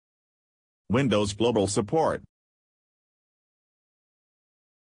Windows Global Support.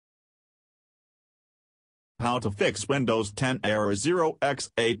 How to fix Windows 10 error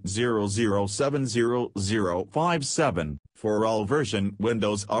 0x80070057 for all version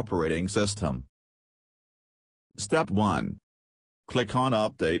Windows operating system. Step 1. Click on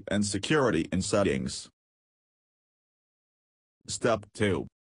Update and Security in Settings. Step 2.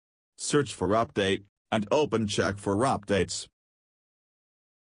 Search for Update, and open Check for Updates.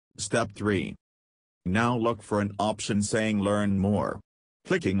 Step 3. Now look for an option saying Learn More.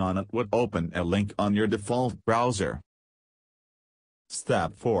 Clicking on it would open a link on your default browser.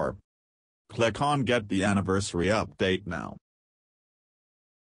 Step 4. Click on Get the Anniversary Update now.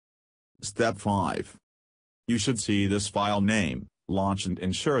 Step 5. You should see this file name, launch, and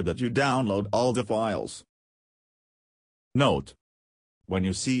ensure that you download all the files. Note: when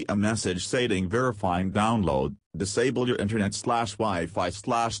you see a message saying verifying download, disable your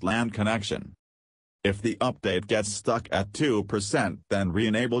internet/Wi-Fi/LAN connection. If the update gets stuck at 2%, then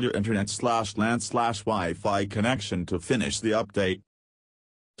re-enable your internet/LAN/Wi-Fi connection to finish the update.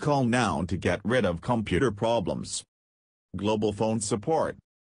 Call now to get rid of computer problems. Global phone support: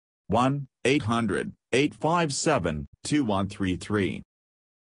 1-800-857-2133.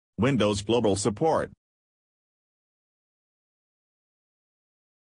 Windows Global Support: